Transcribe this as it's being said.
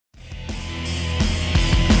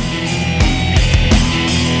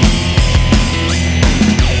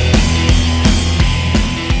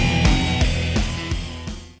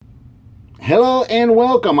and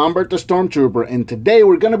welcome. I'm Bert the Stormtrooper, and today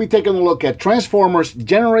we're going to be taking a look at Transformers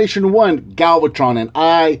Generation 1 Galvatron, and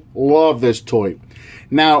I love this toy.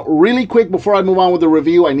 Now, really quick before I move on with the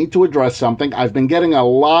review, I need to address something. I've been getting a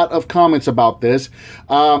lot of comments about this.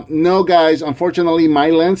 No, guys, unfortunately, my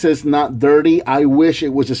lens is not dirty. I wish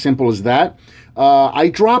it was as simple as that. I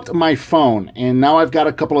dropped my phone, and now I've got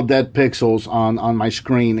a couple of dead pixels on my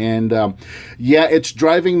screen, and yeah, it's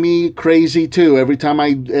driving me crazy too. Every time I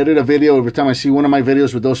edit a video, every time I see one of my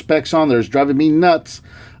videos with those specs on there, it's driving me nuts,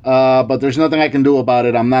 but there's nothing I can do about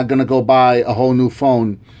it. I'm not going to go buy a whole new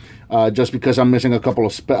phone just because I'm missing a couple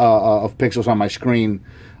of pixels on my screen.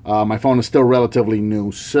 My phone is still relatively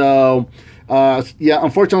new, so yeah,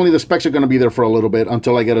 unfortunately the specs are going to be there for a little bit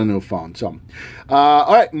until I get a new phone. So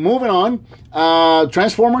all right, moving on.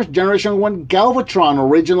 Transformers Generation 1 Galvatron,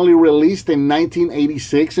 originally released in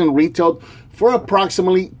 1986 and retailed for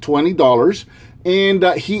approximately $20. And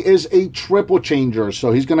he is a triple changer,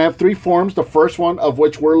 so he's going to have three forms. The first one of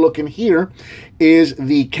which we're looking here is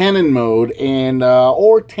the cannon mode, and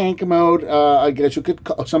or tank mode, I guess you could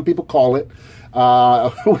call, some people call it,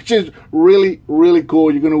 which is really, really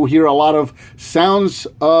cool. You're going to hear a lot of sounds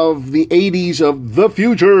of the 80s of the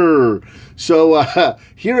future. So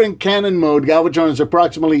here in cannon mode, Galvatron is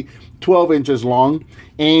approximately 12 inches long.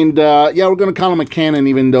 And yeah, we're going to call him a cannon,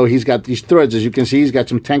 even though he's got these threads. As you can see, he's got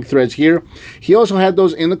some tank threads here. He also had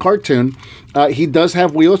those in the cartoon. He does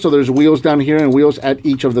have wheels, so there's wheels down here and wheels at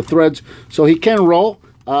each of the threads. So he can roll.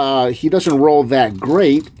 He doesn't roll that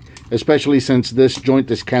great, especially since this joint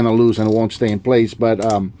is kind of loose and it won't stay in place. But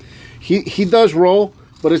he does roll,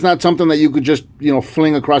 but it's not something that you could just, you know,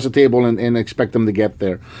 fling across the table and expect him to get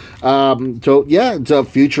there. So yeah, it's a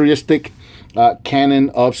futuristic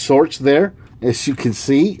cannon of sorts there. As you can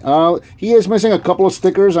see, he is missing a couple of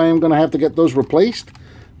stickers. I am going to have to get those replaced.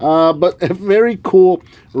 But a very cool,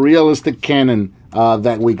 realistic cannon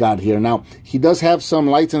that we got here. Now, he does have some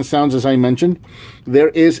lights and sounds, as I mentioned. There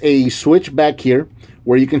is a switch back here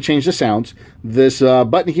where you can change the sounds. This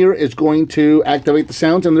button here is going to activate the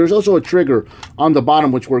sounds, and there's also a trigger on the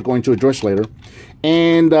bottom, which we're going to address later.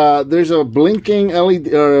 And there's a blinking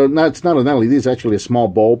LED, no, it's not an LED, it's actually a small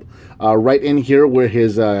bulb right in here where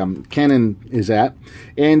his cannon is at.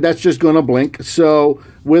 And that's just going to blink. So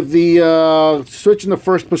with the switch in the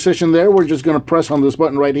first position there, we're just going to press on this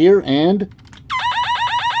button right here, and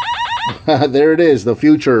there it is, the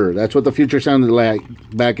future. That's what the future sounded like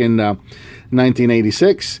back in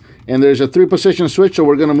 1986. And there's a 3-position switch, so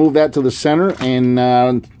we're going to move that to the center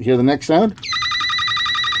and hear the next sound.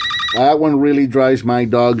 That one really drives my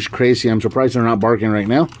dogs crazy. I'm surprised they're not barking right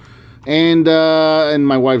now. And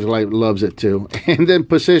my wife loves it too. And then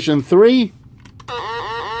position 3.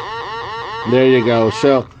 There you go.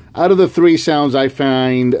 So out of the 3 sounds, I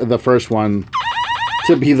find the first one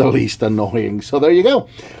to be the least annoying. So there you go.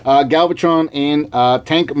 Galvatron in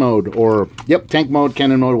tank mode, or yep, tank mode,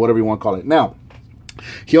 cannon mode, whatever you want to call it. Now,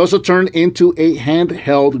 he also turned into a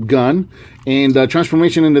handheld gun, and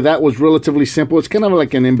transformation into that was relatively simple. It's kind of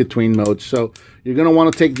like an in-between mode. So you're going to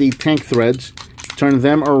want to take the tank threads, turn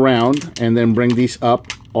them around, and then bring these up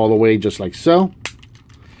all the way just like so.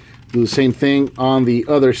 Do the same thing on the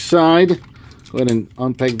other side. Go ahead and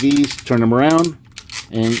unpeg these, turn them around,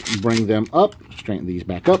 and bring them up. Straighten these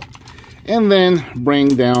back up, and then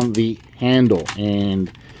bring down the handle.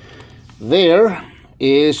 And there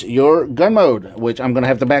is your gun mode, which I'm going to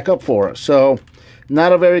have to back up for. So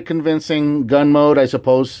not a very convincing gun mode, I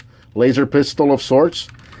suppose. Laser pistol of sorts.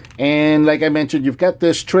 And like I mentioned, you've got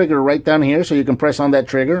this trigger right down here, so you can press on that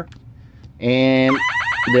trigger. And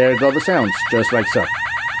there go the sounds, just like so.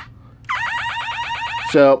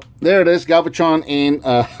 So there it is, Galvatron in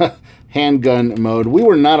handgun mode. We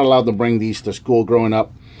were not allowed to bring these to school growing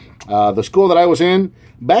up. The school that I was in,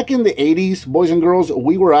 back in the 80s, boys and girls,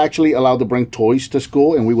 we were actually allowed to bring toys to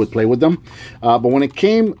school, and we would play with them. But when it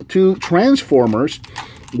came to Transformers,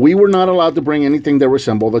 we were not allowed to bring anything that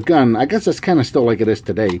resembled a gun. I guess that's kind of still like it is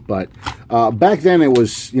today. But back then, it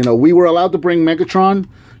was, you know, we were allowed to bring Megatron,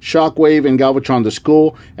 Shockwave, and Galvatron to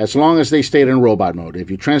school as long as they stayed in robot mode.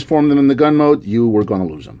 If you transformed them in the gun mode, you were going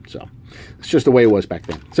to lose them. So it's just the way it was back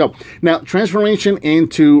then. So now, transformation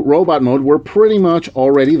into robot mode, we're pretty much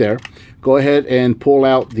already there. Go ahead and pull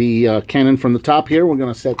out the cannon from the top here. We're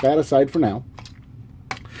going to set that aside for now.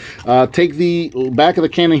 Take the back of the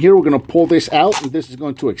cannon here. We're going to pull this out, and this is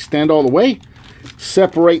going to extend all the way.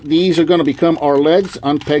 Separate these are going to become our legs.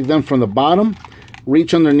 Unpeg them from the bottom.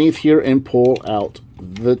 Reach underneath here and pull out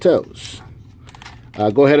the toes.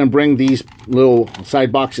 Go ahead and bring these little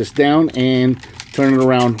side boxes down and turn it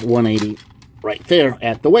around 180 right there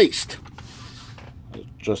at the waist.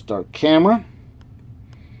 Adjust our camera.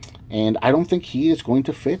 And I don't think he is going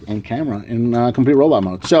to fit in camera in complete robot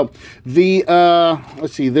mode. So the,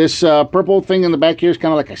 let's see, this purple thing in the back here is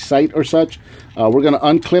kind of like a sight or such. We're going to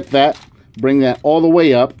unclip that, bring that all the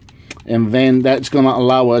way up. And then that's going to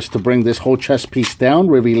allow us to bring this whole chest piece down,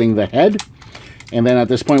 revealing the head. And then at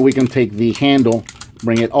this point, we can take the handle,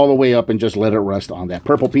 bring it all the way up, and just let it rest on that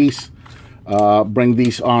purple piece. Bring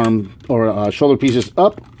these arm or shoulder pieces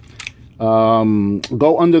up.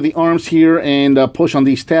 Go under the arms here and push on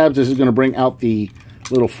these tabs. This is going to bring out the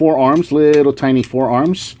little forearms, little tiny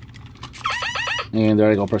forearms. And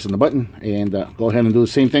there I go, pressing the button. And go ahead and do the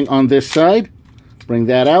same thing on this side. Bring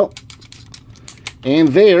that out. And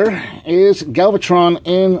there is Galvatron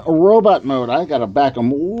in robot mode. I got to back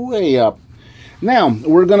him way up. Now,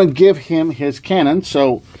 we're going to give him his cannon.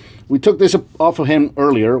 So we took this off of him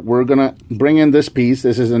earlier. We're going to bring in this piece.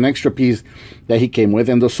 This is an extra piece that he came with.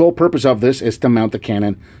 And the sole purpose of this is to mount the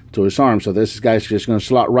cannon to his arm. So this guy's just going to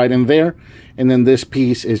slot right in there. And then this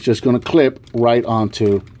piece is just going to clip right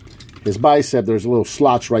onto his bicep. There's little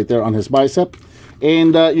slots right there on his bicep.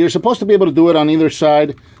 And you're supposed to be able to do it on either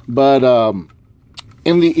side. But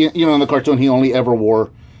in the cartoon, he only ever wore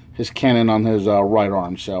his cannon on his right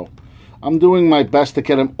arm. So I'm doing my best to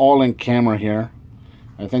get him all in camera here.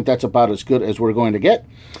 I think that's about as good as we're going to get.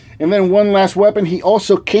 And then one last weapon. He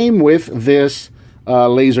also came with this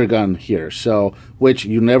laser gun here, so which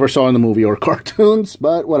you never saw in the movie or cartoons,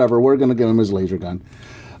 but whatever. We're going to give him his laser gun.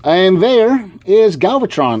 And there is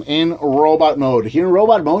Galvatron in robot mode. Here in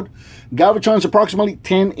robot mode, Galvatron is approximately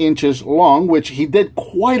 10 inches long, which he did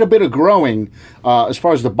quite a bit of growing as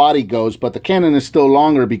far as the body goes, but the cannon is still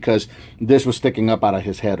longer because this was sticking up out of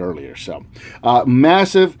his head earlier. So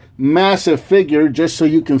massive, massive figure, just so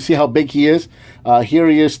you can see how big he is. Here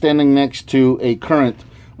he is standing next to a current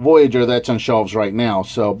Voyager that's on shelves right now.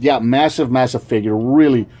 So yeah, massive, massive figure.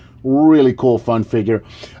 Really, really cool, fun figure.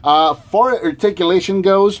 Far as articulation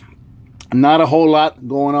goes, not a whole lot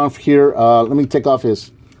going on here. Let me take off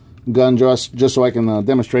his gun just so I can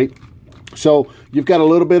demonstrate. So you've got a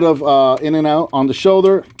little bit of in and out on the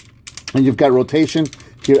shoulder, and you've got rotation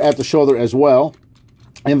here at the shoulder as well.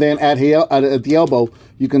 And then at the elbow,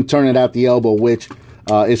 you can turn it at the elbow, which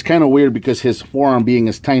is kind of weird because his forearm being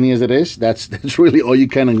as tiny as it is, that's really all you're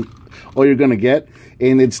gonna get,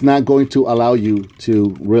 and it's not going to allow you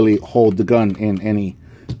to really hold the gun in any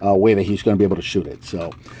way that he's going to be able to shoot it.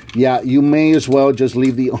 So yeah, you may as well just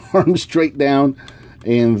leave the arm straight down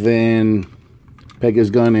and then peg his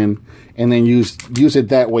gun in, and then use it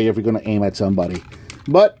that way if you're going to aim at somebody.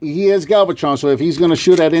 But he is Galvatron, so if he's going to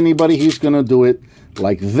shoot at anybody, he's going to do it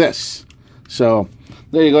like this. So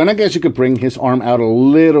there you go. And I guess you could bring his arm out a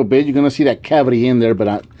little bit. You're going to see that cavity in there,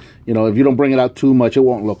 but if you don't bring it out too much, it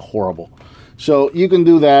won't look horrible. So you can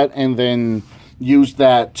do that and then use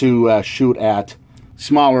that to shoot at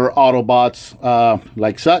smaller Autobots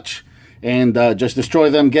like such, and just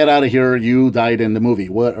destroy them. Get out of here. You died in the movie.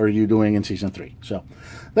 What are you doing in season 3? So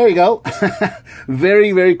there you go.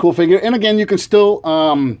 Very, very cool figure. And again, you can still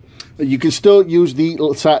use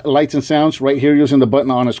the lights and sounds right here using the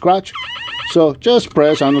button on his crotch. So just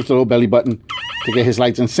press on this little belly button to get his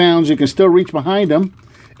lights and sounds. You can still reach behind him,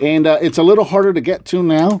 and it's a little harder to get to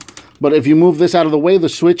now. But if you move this out of the way, the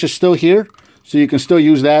switch is still here, so you can still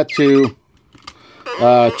use that to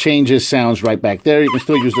change his sounds right back there. You can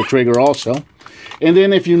still use the trigger also. And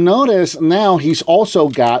then if you notice, now he's also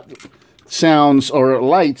got sounds or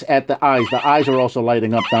lights at the eyes. The eyes are also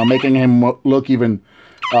lighting up now, making him look even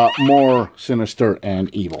more sinister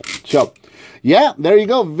and evil. So yeah, there you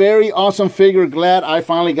go. Very awesome figure. Glad I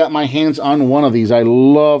finally got my hands on one of these. I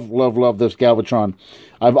love, love, love this Galvatron.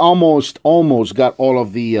 I've almost got all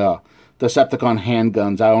of the Decepticon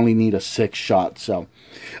handguns. I only need a 6-shot. So,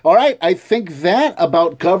 all right, I think that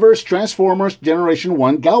about covers Transformers Generation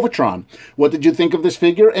 1 Galvatron. What did you think of this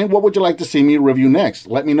figure, and what would you like to see me review next?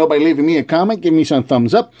 Let me know by leaving me a comment, give me some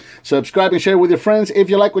thumbs up, subscribe and share with your friends if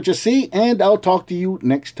you like what you see, and I'll talk to you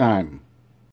next time.